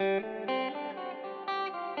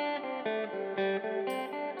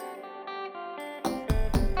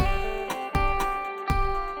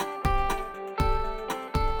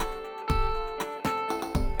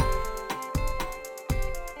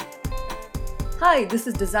Hi, this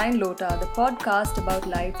is Design Lota, the podcast about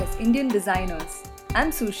life as Indian designers. I'm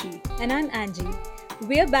Sushi. And I'm Angie.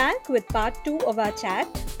 We're back with part 2 of our chat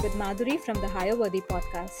with Madhuri from the Higher Worthy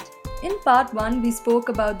podcast. In part 1, we spoke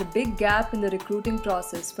about the big gap in the recruiting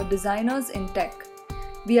process for designers in tech.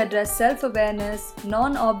 We addressed self awareness,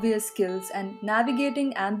 non obvious skills, and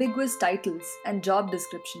navigating ambiguous titles and job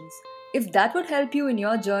descriptions. If that would help you in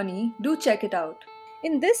your journey, do check it out.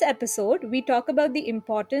 In this episode, we talk about the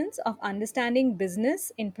importance of understanding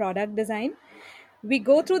business in product design. We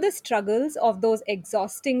go through the struggles of those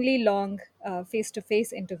exhaustingly long face to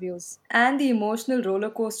face interviews. And the emotional roller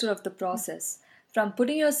coaster of the process, from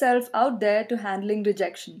putting yourself out there to handling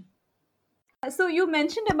rejection. So you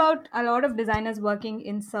mentioned about a lot of designers working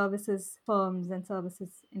in services firms and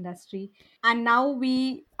services industry, and now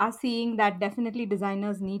we are seeing that definitely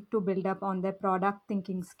designers need to build up on their product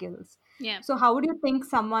thinking skills. Yeah. So how would you think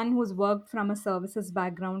someone who's worked from a services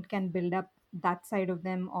background can build up that side of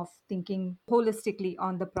them of thinking holistically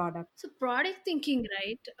on the product? So, product thinking,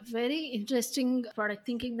 right? Very interesting product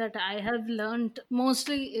thinking that I have learned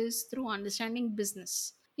mostly is through understanding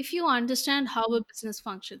business. If you understand how a business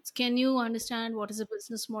functions, can you understand what is a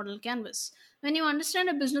business model canvas? When you understand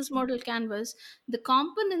a business model canvas, the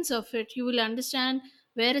components of it, you will understand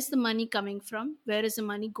where is the money coming from, where is the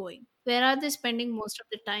money going, where are they spending most of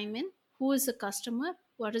the time in, who is the customer,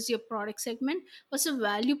 what is your product segment, what's the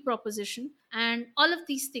value proposition, and all of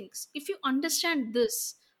these things. If you understand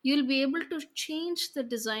this, you'll be able to change the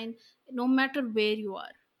design no matter where you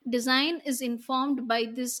are. Design is informed by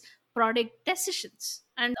this product decisions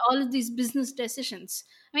and all of these business decisions.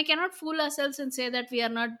 We cannot fool ourselves and say that we are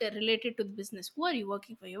not related to the business. Who are you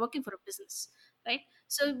working for? You're working for a business, right?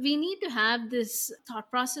 So we need to have this thought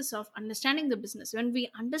process of understanding the business. When we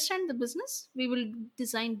understand the business, we will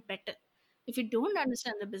design better. If we don't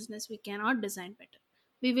understand the business, we cannot design better.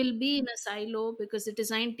 We will be in a silo because the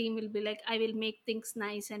design team will be like, I will make things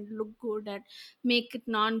nice and look good and make it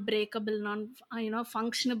non-breakable,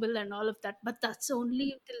 functionable and all of that. But that's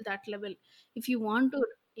only till that level. If you want to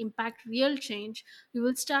impact real change, you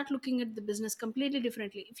will start looking at the business completely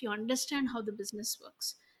differently if you understand how the business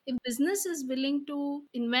works. If business is willing to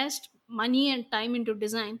invest money and time into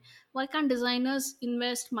design, why can't designers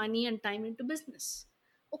invest money and time into business?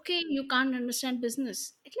 Okay, you can't understand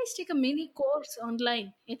business, at least take a mini course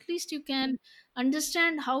online. At least you can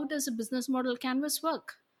understand how does a business model canvas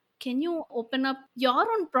work. Can you open up your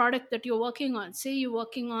own product that you're working on? Say you're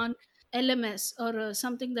working on LMS or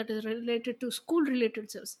something that is related to school related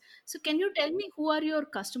service. So can you tell me who are your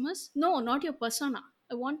customers? No, not your persona.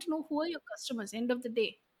 I want to know who are your customers end of the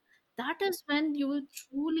day. That is when you will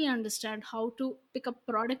truly understand how to pick up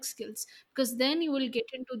product skills, because then you will get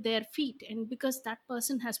into their feet, and because that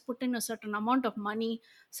person has put in a certain amount of money,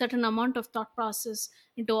 certain amount of thought process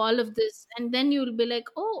into all of this, and then you will be like,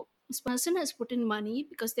 oh, this person has put in money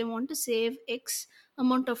because they want to save x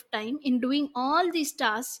amount of time in doing all these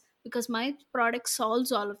tasks, because my product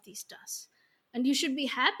solves all of these tasks. And you should be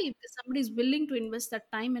happy because somebody is willing to invest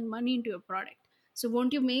that time and money into your product. So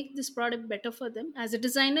won't you make this product better for them? As a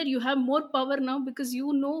designer, you have more power now because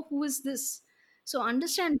you know who is this. So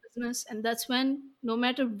understand business, and that's when no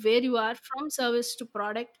matter where you are, from service to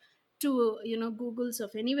product to Google's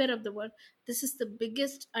of anywhere of the world, this is the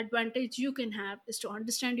biggest advantage you can have, is to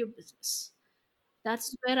understand your business.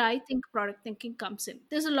 That's where I think product thinking comes in.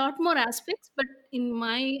 There's a lot more aspects, but in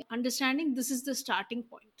my understanding, this is the starting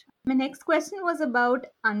point. My next question was about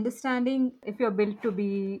understanding if you're built to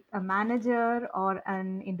be a manager or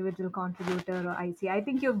an individual contributor or IC. I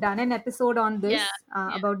think you've done an episode on Yeah, this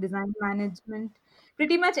yeah. about design management.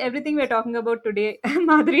 Pretty much everything we're talking about today,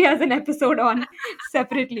 Madhuri has an episode on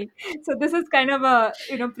separately. So this is kind of a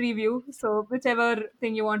preview. So whichever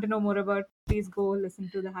thing you want to know more about, please go listen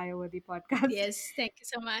to the Higher Worthy podcast. Yes, thank you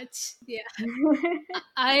so much. Yeah.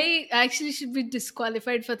 I actually should be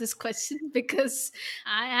disqualified for this question because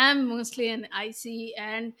I am mostly an IC,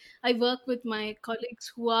 and I work with my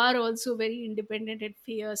colleagues who are also very independent and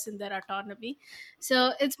fierce in their autonomy.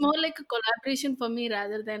 So it's more like a collaboration for me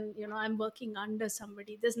rather than, I'm working under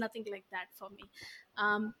somebody. There's nothing like that for me.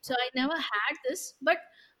 So I never had this, but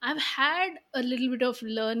I've had a little bit of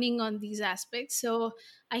learning on these aspects. So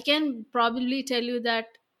I can probably tell you that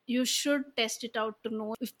you should test it out to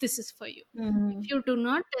know if this is for you. If Mhm. you do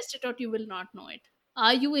not test it out, you will not know it.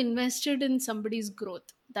 Are you invested in somebody's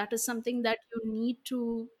growth? That is something that you need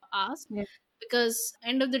to ask, Yeah. because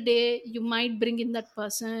end of the day you might bring in that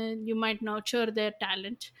person, you might nurture their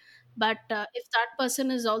talent, But if that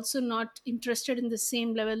person is also not interested in the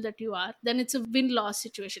same level that you are, then it's a win-loss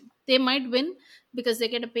situation. They might win because they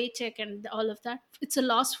get a paycheck and all of that. It's a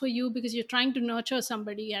loss for you because you're trying to nurture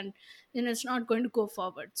somebody, and it's not going to go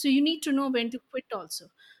forward. So you need to know when to quit also.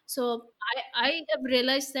 So I have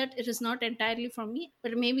realized that it is not entirely from me,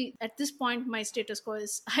 but maybe at this point my status quo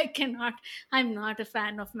is I'm not a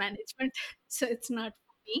fan of management, so it's not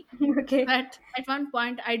for me. Okay. But at one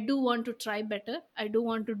point, I do want to try better. I do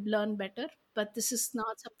want to learn better. But this is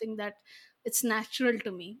not something that it's natural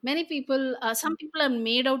to me. Many people, some people are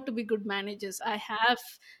made out to be good managers. I have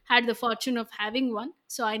had the fortune of having one,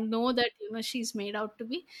 so I know that she's made out to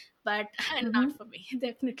be, but not Mm-hmm. for me,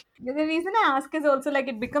 definitely. The reason I ask is also like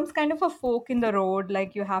it becomes kind of a fork in the road,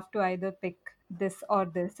 like you have to either pick this or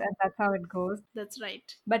this, and that's how it goes. That's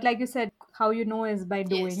right. But like you said, how you know is by Yes,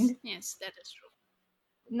 doing. yes, that is true.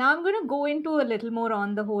 Now I'm going to go into a little more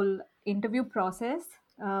on the whole interview process.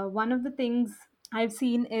 One of the things I've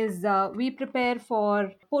seen is we prepare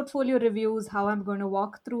for portfolio reviews, how I'm going to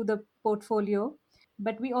walk through the portfolio.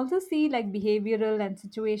 But we also see like behavioral and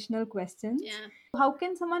situational questions. Yeah. How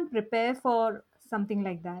can someone prepare for something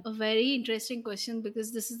like that? A very interesting question,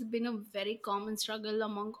 because this has been a very common struggle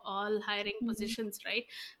among all hiring Mhm. positions, right?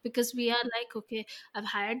 Because we are like, okay, I've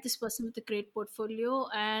hired this person with a great portfolio,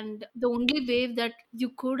 and the only way that you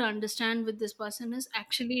could understand with this person is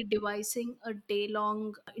actually devising a day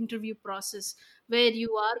long interview process where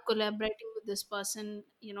you are collaborating with this person,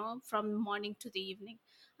 from morning to the evening.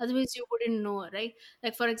 Otherwise, you wouldn't know, right?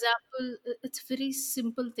 Like, for example, it's a very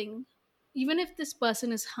simple thing. Even if this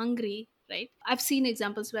person is hungry, right? I've seen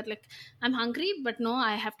examples where, like, I'm hungry, but no,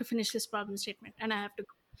 I have to finish this problem statement and I have to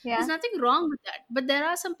go. There's Yeah. nothing wrong with that, but there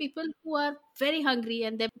are some people who are very hungry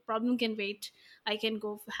and their problem can wait. I can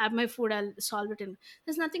go have my food, I'll solve it. And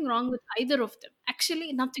there's nothing wrong with either of them,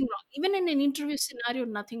 actually. Nothing wrong, even in an interview scenario,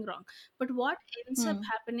 nothing wrong. But what ends up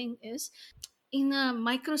Hmm. happening is, in a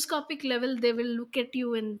microscopic level, they will look at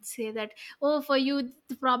you and say that, oh, for you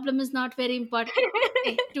the problem is not very important.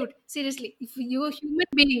 Hey, dude, seriously, if you're a human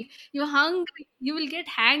being, you're hungry, you will get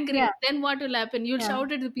hangry. Yeah. Then what will happen? You'll Yeah.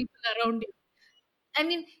 shout at the people around you. I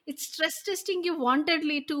mean, it's stress testing you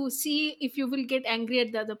wantedly to see if you will get angry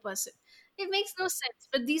at the other person. It makes no sense.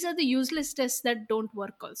 But these are the useless tests that don't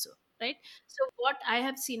work, also, right? So, what I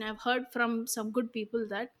have seen, I've heard from some good people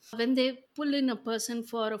that when they pull in a person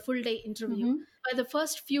for a full day interview, Mm-hmm. by the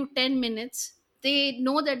first few 10 minutes, they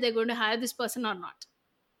know that they're going to hire this person or not.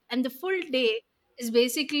 And the full day is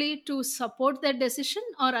basically to support their decision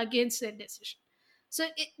or against their decision. So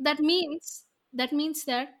that means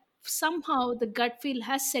that somehow the gut feel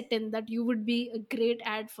has set in that you would be a great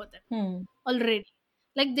ad for them Hmm. already.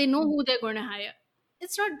 Like, they know who they're going to hire.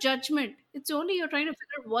 It's not judgment. It's only you're trying to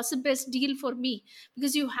figure out what's the best deal for me.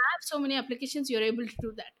 Because you have so many applications, you're able to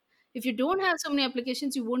do that. If you don't have so many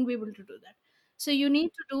applications, you won't be able to do that. So you need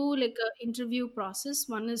to do like a interview process.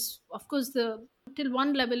 One is, of course, the till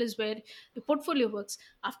one level is where the portfolio works.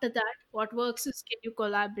 After that, what works is, can you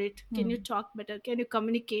collaborate? Can you Hmm. talk better? Can you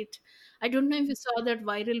communicate? I don't know if you saw that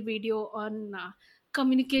viral video on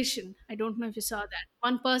communication. I don't know if you saw that.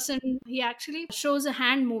 One person, he actually shows a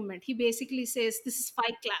hand movement. He basically says, this is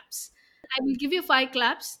 5 claps. I will give you 5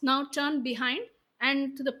 claps. Now turn behind,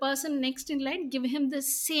 and to the person next in line, give him the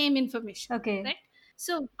same information. Okay. Right?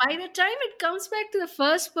 So by the time it comes back to the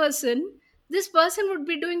first person, this person would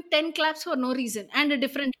be doing 10 claps for no reason and a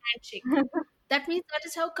different handshake. That means that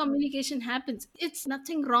is how communication happens. It's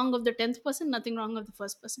nothing wrong of the 10th person, nothing wrong of the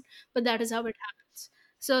first person, but that is how it happens.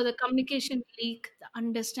 So the communication leak, the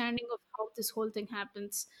understanding of how this whole thing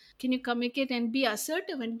happens. Can you communicate and be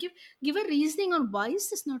assertive and give a reasoning on why is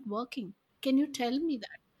this not working? Can you tell me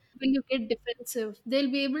that? Will you get defensive?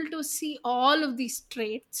 They'll be able to see all of these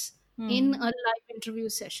traits in Hmm. a live interview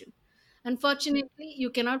session. Unfortunately, you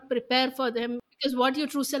cannot prepare for them, because what your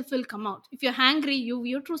true self will come out. If you're hangry,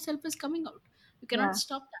 your true self is coming out. You cannot Yeah.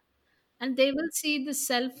 stop that. And they will see the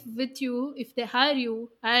self with you if they hire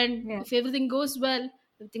you. And Yeah. if everything goes well,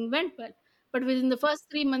 everything went well. But within the first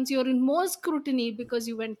 3 months, you're in more scrutiny because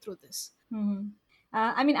you went through this. Hmm.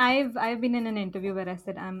 I mean, I've been in an interview where I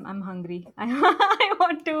said I'm hungry. I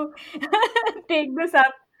want to take this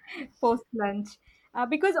up post lunch.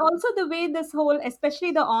 Because also the way this whole,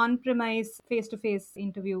 especially the on-premise face-to-face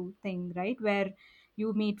interview thing, right, where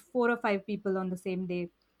you meet 4 or 5 people on the same day.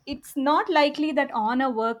 It's not likely that on a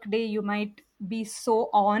work day you might be so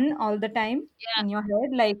on all the time Yeah, in your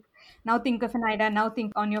head. Like, now think of an idea, now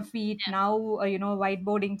think on your feet, yeah. now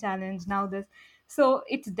whiteboarding challenge, now this. So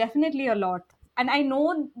it's definitely a lot. And I know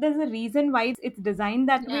there's a reason why it's designed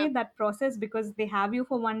that Yeah, way, that process, because they have you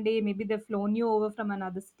for one day, maybe they've flown you over from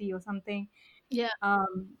another city or something. yeah,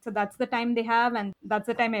 So that's the time they have, and that's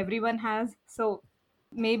the time everyone has. So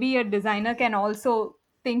maybe a designer can also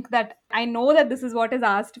think that I know that this is what is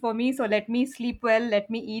asked for me, so let me sleep well, let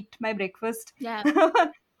me eat my breakfast, yeah.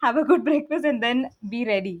 have a good breakfast, and then be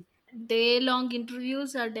ready. Day long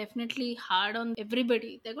interviews are definitely hard on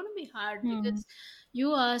everybody. They're going to be hard Hmm. because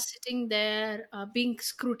you are sitting there being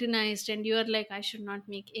scrutinized, and you are like, I should not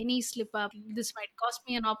make any slip up. This might cost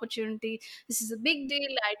me an opportunity. This is a big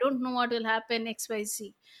deal. I don't know what will happen,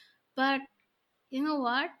 XYZ. But you know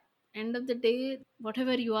what? End of the day,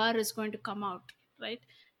 whatever you are is going to come out, right?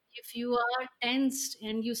 If you are tensed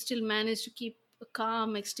and you still manage to keep a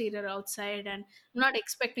calm exterior outside, and I'm not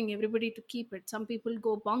expecting everybody to keep it. Some people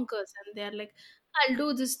go bonkers and they're like, I'll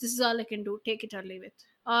do this, this is all I can do, take it or leave it.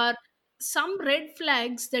 Or some red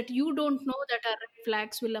flags that you don't know that are red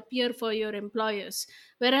flags will appear for your employers,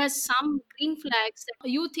 whereas some green flags that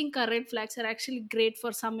you think are red flags are actually great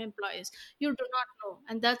for some employers. You do not know,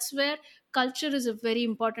 and that's where culture is a very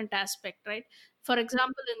important aspect, right? For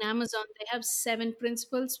example, in Amazon, they have 7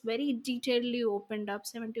 principles, very detailedly opened up,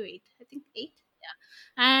 7 to 8, I think 8.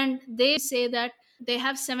 Yeah. And they say that they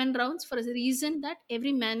have 7 rounds for a reason, that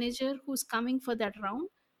every manager who's coming for that round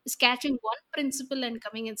is catching one principle and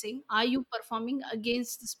coming and saying, are you performing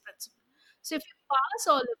against this principle? So if you pass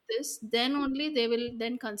all of this, then only they will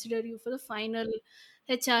then consider you for the final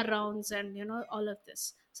HR rounds and all of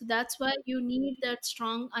this. So that's why you need that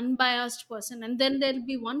strong, unbiased person. And then there'll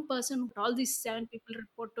be one person who all these 7 people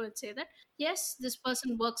report to and say that, yes, this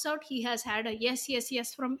person works out. He has had a yes, yes,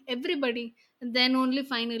 yes from everybody. And then only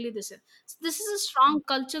finally this is. So this is a strong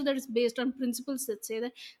culture that is based on principles that say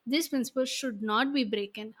that these principles should not be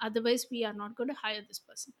broken. Otherwise, we are not going to hire this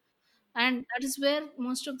person. And that is where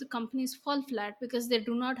most of the companies fall flat, because they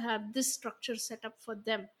do not have this structure set up for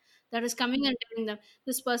them, that is coming and telling them,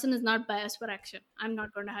 this person is not biased for action, I'm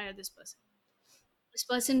not going to hire this person. This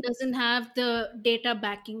person doesn't have the data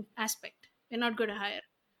backing aspect, we're not going to hire.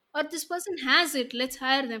 Or this person has it, let's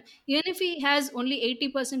hire them. Even if he has only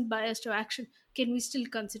 80% bias to action, can we still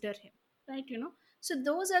consider him? Right? So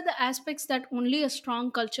those are the aspects that only a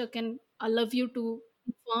strong culture can allow you to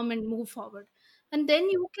inform and move forward. And then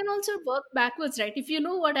you can also work backwards, right? If you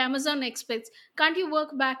know what Amazon expects, can't you work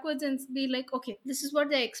backwards and be like, okay, this is what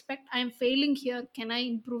they expect, I'm failing here, can I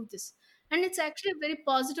improve this? And it's actually a very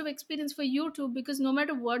positive experience for you too, because no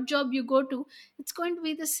matter what job you go to, it's going to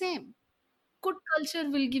be the same. Good culture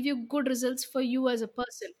will give you good results for you as a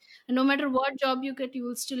person, and no matter what job you get, you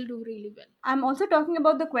will still do really well. I'm also talking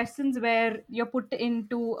about the questions where you're put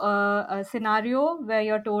into a scenario where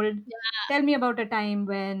you're told, Yeah, tell me about a time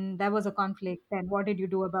when there was a conflict and what did you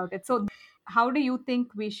do about it. So how do you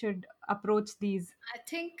think we should approach these? I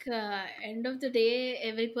think end of the day,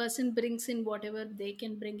 every person brings in whatever they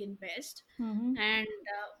can bring in best, Mm-hmm. and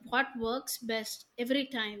what works best every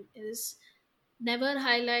time is never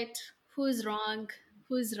highlight who is wrong,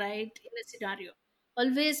 who is right in a scenario.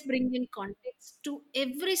 Always bring in context to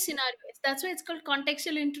every scenario. That's why it's called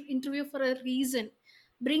contextual interview for a reason.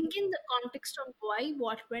 Bring in the context on why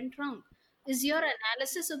what went wrong. Is your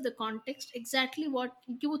analysis of the context exactly what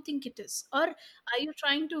you think it is? Or are you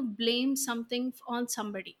trying to blame something on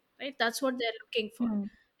somebody? Right? That's what they're looking for.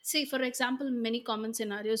 See, for example, many common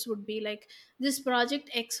scenarios would be like, this project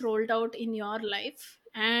X rolled out in your life,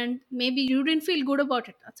 and maybe you didn't feel good about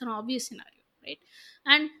it. That's an obvious scenario, right?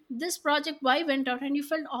 And this project Y went out and you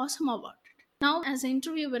felt awesome about it. Now, as an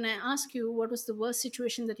interview, when I ask you what was the worst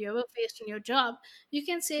situation that you ever faced in your job, you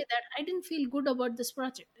can say that I didn't feel good about this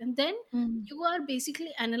project. And then Mm-hmm. you are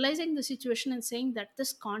basically analyzing the situation and saying that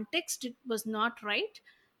this context it was not right.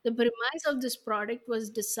 The premise of this product was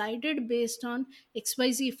decided based on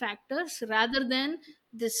XYZ factors rather than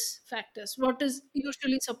this factors, what is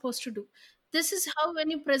usually supposed to do. This is how, when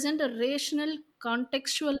you present a rational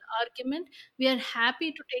contextual argument, we are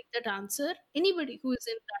happy to take that answer, anybody who is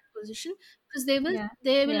in that position, because they will Yeah.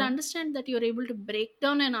 they will Yeah. understand that you're able to break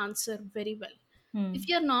down an answer very well. If Hmm.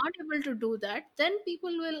 you're not able to do that, then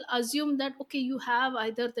people will assume that, okay, you have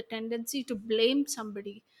either the tendency to blame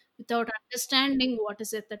somebody without understanding what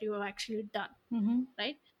is it that you have actually done, Mm-hmm.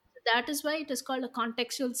 right? So that is why it is called a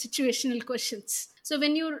contextual situational questions. So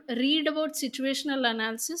when you read about situational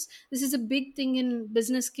analysis, this is a big thing in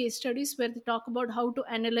business case studies where they talk about how to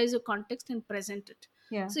analyze a context and present it.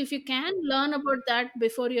 Yeah. So if you can learn about that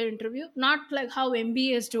before your interview, not like how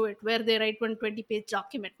MBAs do it, where they write 120-page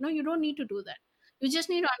document. No, you don't need to do that. You just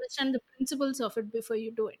need to understand the principles of it before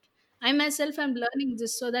you do it. I myself am learning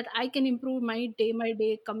this so that I can improve my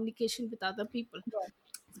day communication with other people.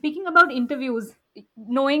 Speaking about interviews,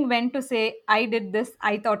 knowing when to say, I did this,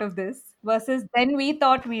 I thought of this, versus then we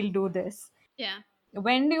thought we'll do this. Yeah.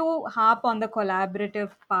 When do you harp on the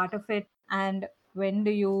collaborative part of it? And when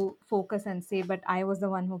do you focus and say, but I was the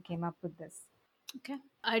one who came up with this? Okay.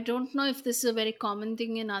 I don't know if this is a very common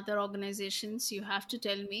thing in other organizations. You have to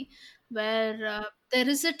tell me where there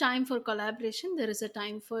is a time for collaboration, there is a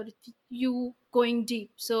time for you going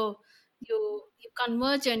deep. So you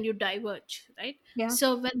converge and you diverge, right? Yeah.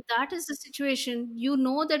 So when that is the situation, you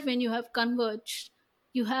know that when you have converged,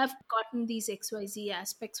 you have gotten these XYZ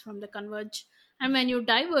aspects from the converge. And when you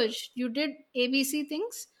diverge, you did ABC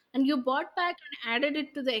things and you brought back and added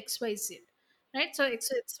it to the XYZ, right? So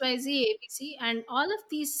XYZ, ABC, and all of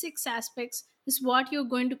these six aspects is what you're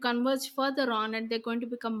going to converge further on, and they're going to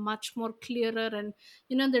become much more clearer, and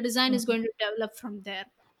the design is Mhm. going to develop from there.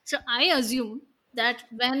 So I assume that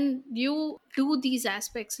when you do these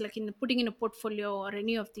aspects, like in putting in a portfolio or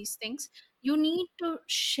any of these things, you need to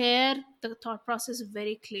share the thought process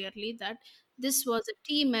very clearly that this was a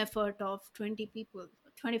team effort of 20 people,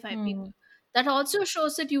 25 people. Mhm. That also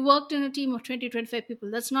shows that you worked in a team of 20, 25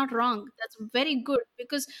 people. That's not wrong. That's very good,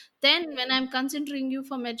 because then when I'm considering you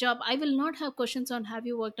for my job, I will not have questions on have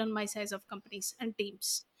you worked on my size of companies and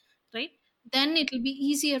teams, right? Then it will be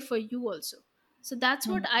easier for you also. So that's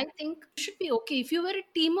what Mhm. I think should be okay. If you were a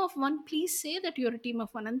team of one, please say that you're a team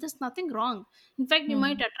of one, and there's nothing wrong. In fact, you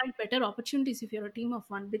might Mhm. attract better opportunities if you're a team of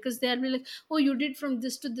one, because they'll be like, oh, you did from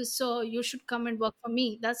this to this, so you should come and work for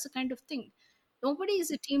me. That's the kind of thing. Nobody is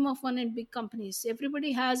a team of one in big companies.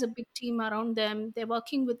 Everybody has a big team around them. They're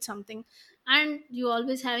working with something, and you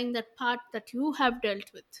always having that part that you have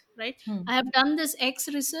dealt with, right? Mhm. I have done this X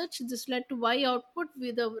research. This led to Y output.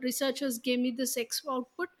 With the researchers gave me this X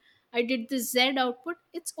output. I did this Z output.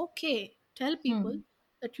 It's okay. Tell people Mhm.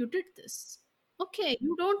 that you did this. Okay,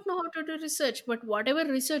 you don't know how to do research, but whatever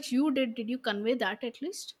research you did you convey that at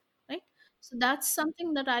least, right? So that's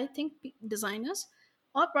something that I think designers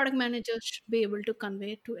or product managers should be able to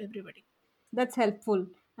convey to everybody. That's helpful.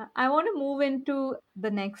 I want to move into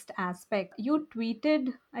the next aspect. You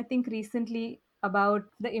tweeted, I think, recently about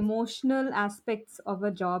the emotional aspects of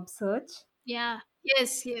a job search. Yeah.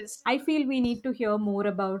 Yes. Yes. I feel we need to hear more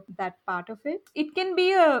about that part of it. It can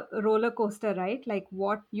be a roller coaster, right? Like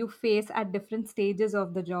what you face at different stages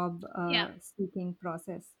of the job Yeah. seeking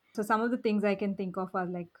process. So, some of the things I can think of are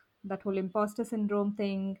like that whole imposter syndrome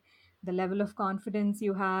thing, the level of confidence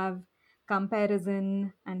you have,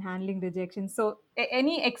 comparison, and handling rejection. So,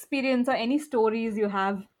 any experience or any stories you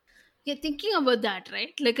have? Yeah, thinking about that,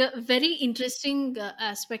 right? Like a very interesting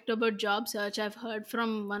aspect about job search I've heard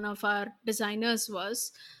from one of our designers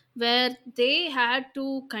was where they had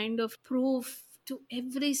to kind of prove to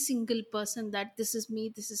every single person that this is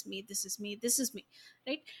me, this is me, this is me, this is me,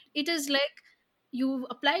 right? It is like you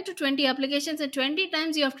apply to 20 applications and 20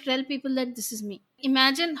 times you have to tell people that this is me.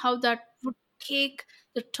 Imagine how that would take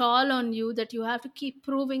the toll on you, that you have to keep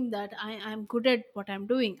proving that I am good at what I'm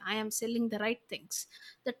doing, I am selling the right things.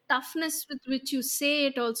 The toughness with which you say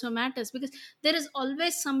it also matters, because there is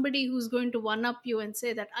always somebody who's going to one up you and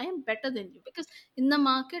say that I am better than you, because in the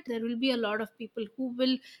market there will be a lot of people who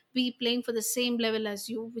will be playing for the same level as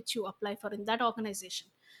you, which you apply for in that organization.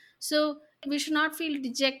 So we should not feel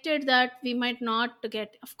dejected that we might not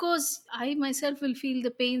get. Of course, I myself will feel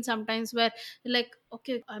the pain sometimes where, like,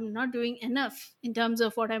 okay, I'm not doing enough in terms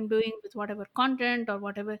of what I'm doing with whatever content or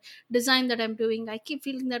whatever design that I'm doing. I keep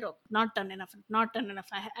feeling that, oh, not done enough, not done enough.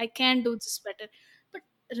 I can do this better. But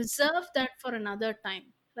reserve that for another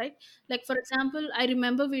time, right? Like, for example, I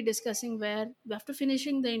remember we discussing where after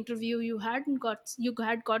finishing the interview, you had got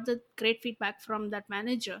the great feedback from that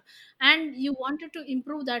manager, and you wanted to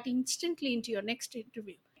improve that instantly into your next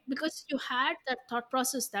interview, because you had that thought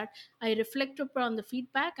process that I reflect upon the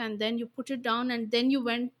feedback and then you put it down and then you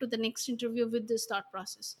went to the next interview with this thought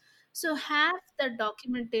process. So have that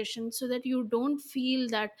documentation so that you don't feel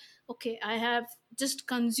that, okay, I have just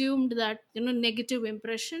consumed that negative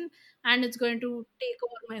impression and it's going to take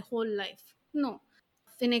over my whole life. No.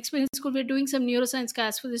 In experience school, we're doing some neuroscience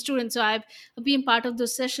class for the students, so I've been part of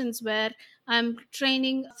those sessions where I'm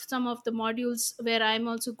training some of the modules where I'm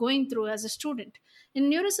also going through as a student.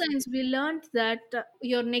 In neuroscience, we learned that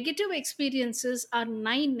your negative experiences are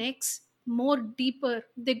 9x more deeper.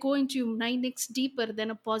 They go into you 9x deeper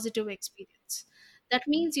than a positive experience. That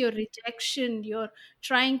means your rejection, your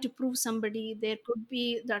trying to prove somebody, there could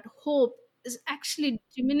be that hope is actually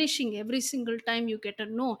diminishing every single time you get a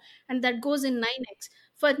no, and that goes in 9x.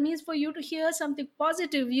 For it means for you to hear something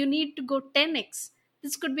positive, you need to go 10x.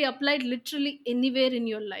 This could be applied literally anywhere in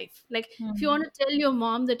your life. Like, if you want to tell your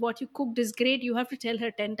mom that what you cooked is great, you have to tell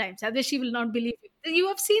her 10 times, otherwise she will not believe you. You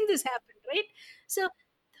have seen this happen, right? So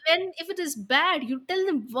when, if it is bad, you tell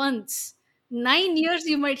them once. 9 years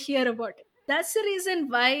you might hear about it. That's the reason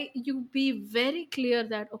why you be very clear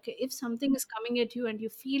that, okay, if something is coming at you and you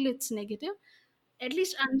feel it's negative, at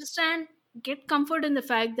least understand, get comfort in the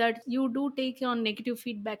fact that you do take on negative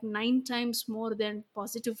feedback 9 times more than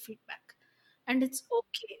positive feedback. And it's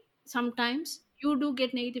okay. Sometimes you do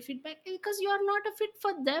get negative feedback because you are not a fit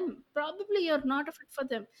for them. Probably you're not a fit for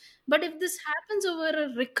them. But if this happens over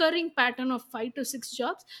a recurring pattern of 5 to 6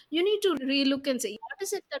 jobs, you need to relook and say, what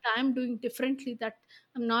is it that I'm doing differently that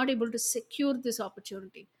I'm not able to secure this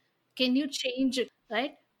opportunity? Can you change it?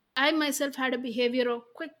 Right? I myself had a behavior of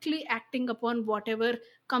quickly acting upon whatever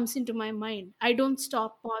comes into my mind. I don't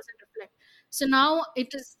stop, pause, and reflect. So now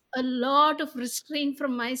it is a lot of restraint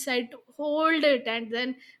from my side to hold it and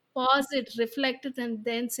then pause it, reflect it, and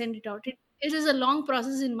then send it out. It is a long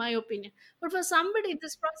process, in my opinion. But for somebody,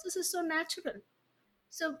 this process is so natural.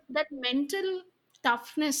 So that mental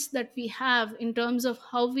toughness that we have in terms of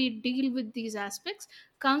how we deal with these aspects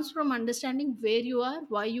comes from understanding where you are,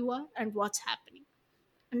 why you are, and what's happening.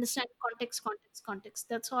 Understand context, context, context.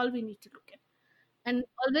 That's all we need to look at. And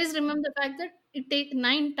always remember the fact that it take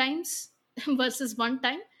 9 times versus one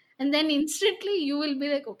time, and then instantly you will be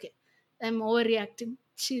like, okay, I'm overreacting.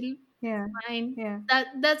 Chill, Yeah. fine. Yeah.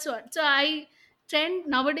 That's what. So I tend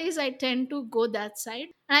nowadays, I tend to go that side,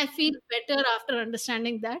 and I feel better after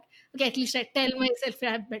understanding that. Okay, at least I tell myself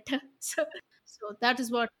I'm better. So that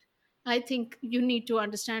is what I think you need to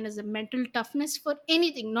understand as a mental toughness for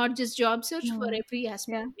anything, not just job search, for Hmm. every aspect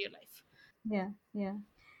Yeah. of your life. Yeah. Yeah.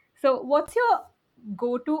 So, what's your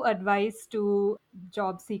go-to advice to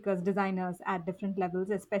job seekers, designers at different levels,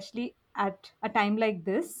 especially at a time like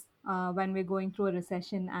this, when we're going through a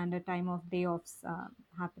recession and a time of layoffs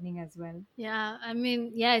happening as well? Yeah, I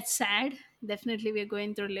mean, yeah, it's sad. Definitely, we're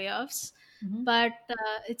going through layoffs, Mm-hmm. but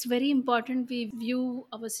it's very important we view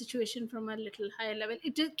our situation from a little higher level.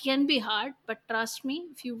 Can be hard, but trust me,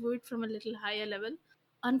 if you view it from a little higher level,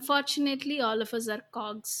 unfortunately, all of us are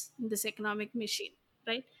cogs in this economic machine,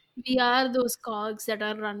 right? We are those cogs that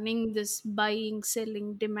are running this buying,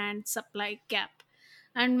 selling, demand, supply gap.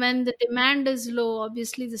 And when the demand is low,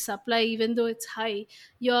 obviously the supply, even though it's high,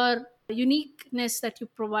 your uniqueness that you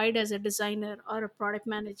provide as a designer or a product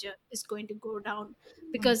manager is going to go down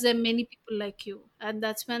because there are many people like you. And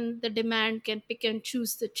that's when the demand can pick and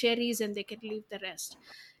choose the cherries and they can leave the rest.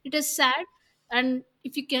 It is sad. And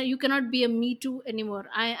if you cannot be a me too anymore.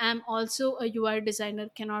 I am also a UI designer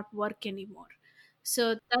cannot work anymore.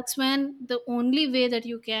 So that's when the only way that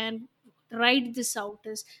you can write this out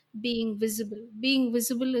is being visible. Being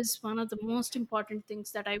visible is one of the most important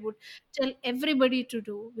things that I would tell everybody to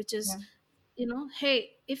do, which is, Yeah.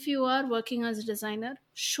 hey, if you are working as a designer,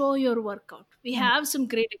 show your work out. We Mm. have some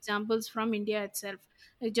great examples from India itself,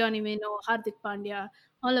 like Johnny Mino, Hardik Pandya,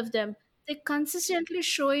 all of them. They're consistently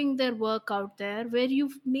showing their work out there where you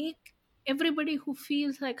make everybody who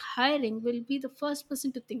feels like hiring will be the first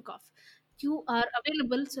person to think of. You are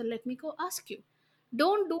available, so let me go ask you.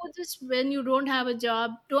 Don't do this when you don't have a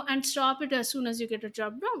job, and stop it as soon as you get a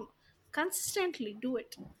job. No, consistently do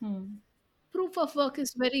it. Hmm. Proof of work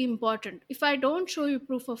is very important. If I don't show you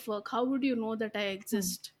proof of work, how would you know that I Hmm.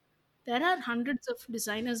 exist? There are hundreds of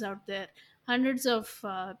designers out there, hundreds of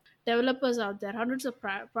developers out there, hundreds of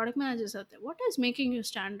product managers out there. What is making you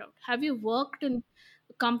stand out? Have you worked in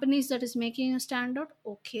companies that is making you stand out?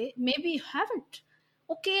 Okay, maybe you haven't.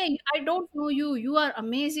 Okay, I don't know you. You are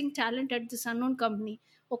amazing talent at this unknown company.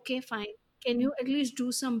 Okay, fine. Can you at least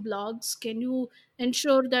do some blogs? Can you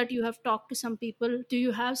ensure that you have talked to some people? Do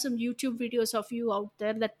you have some YouTube videos of you out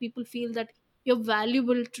there that people feel that you're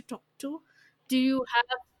valuable to talk to? Do you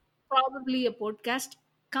have probably a podcast?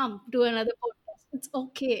 Come do another podcast. It's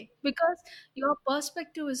okay because your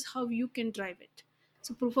perspective is how you can drive it.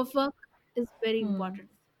 So proof of work is very Hmm. important.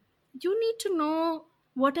 You need to know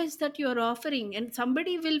what is that you're offering, and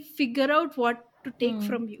somebody will figure out what to take Hmm.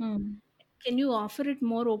 from you. Hmm. Can you offer it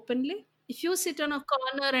more openly? If you sit on a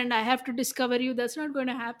corner and I have to discover you, that's not going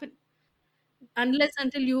to happen unless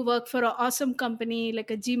until you work for an awesome company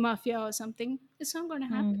like a G Mafia or something. It's not going to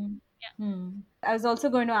happen. Hmm. Yeah. Hmm. I was also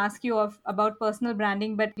going to ask you about personal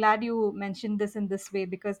branding, but glad you mentioned this in this way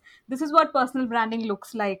because this is what personal branding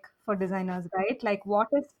looks like for designers, right? Like, what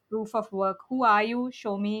is proof of work? Who are you?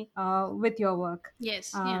 Show me with your work.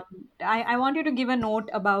 Yes. Um, Yeah. I want you to give a note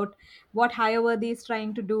about what Higher Worthy is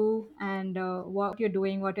trying to do and what you're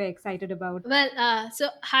doing, what you're excited about. Well, so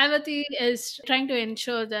Havati is trying to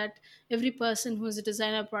ensure that every person who is a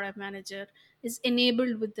designer product manager is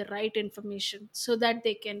enabled with the right information so that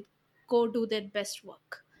they can go do their best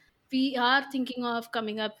work. We are thinking of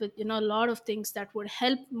coming up with a lot of things that would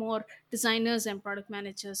help more designers and product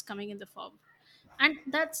managers coming in the forward. And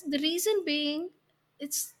that's the reason being,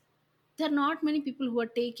 it's there are not many people who are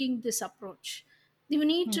taking this approach. You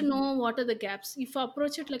need to Hmm. know what are the gaps. If I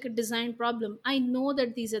approach it like a design problem, I know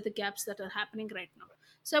that these are the gaps that are happening right now.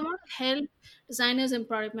 So I want to help designers and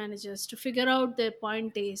product managers to figure out their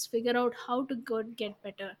point A's, figure out how to go get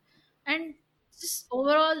better, and just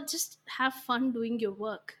overall just have fun doing your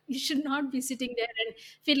work. You should not be sitting there and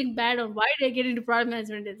feeling bad on why did I get into product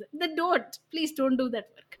management. Then don't, please don't do that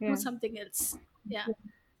work. Do Yeah. something else. Yeah. So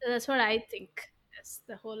that's what I think. That's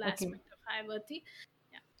the whole Okay. aspect of Highworthy.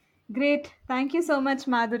 Yeah. Great. Thank you so much,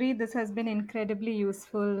 Madhuri. This has been incredibly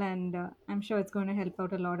useful, and I'm sure it's going to help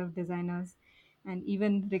out a lot of designers and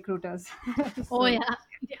even recruiters. Oh So, yeah.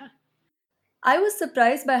 Yeah. I was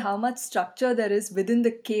surprised by how much structure there is within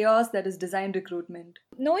the chaos that is design recruitment.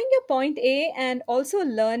 knowing your point A and also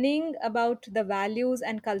learning about the values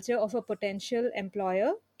and culture of a potential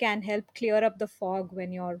employer can help clear up the fog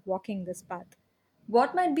when you're walking this path.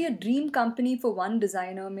 What might be a dream company for one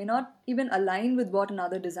designer may not even align with what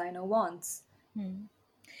another designer wants. Hmm.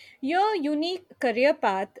 Your unique career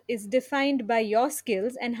path is defined by your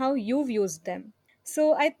skills and how you've used them.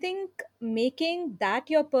 So I think making that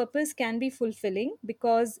your purpose can be fulfilling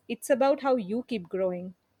because it's about how you keep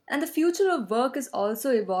growing. And the future of work is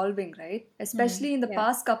also evolving, right? Hmm. Especially in the Yeah.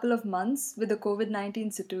 past couple of months with the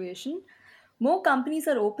COVID-19 situation, more companies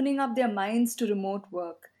are opening up their minds to remote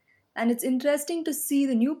work. And it's interesting to see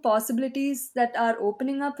the new possibilities that are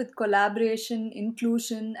opening up with collaboration,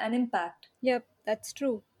 inclusion, and impact. Yep, that's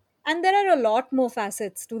true. And there are a lot more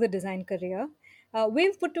facets to the design career.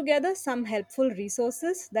 We've put together some helpful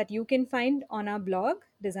resources that you can find on our blog,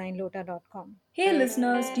 designlota.com. Hey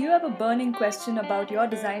listeners, do you have a burning question about your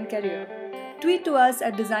design career? Tweet to us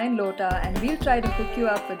at Design Lota and we'll try to hook you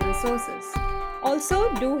up with resources.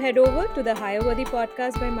 Also, do head over to the Hireworthy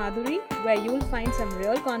podcast by Madhuri, where you'll find some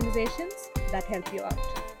real conversations that help you out.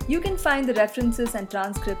 You can find the references and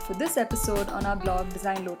transcript for this episode on our blog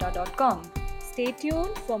designlota.com. Stay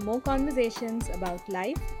tuned for more conversations about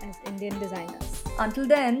life as Indian designers. Until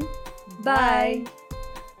then, bye.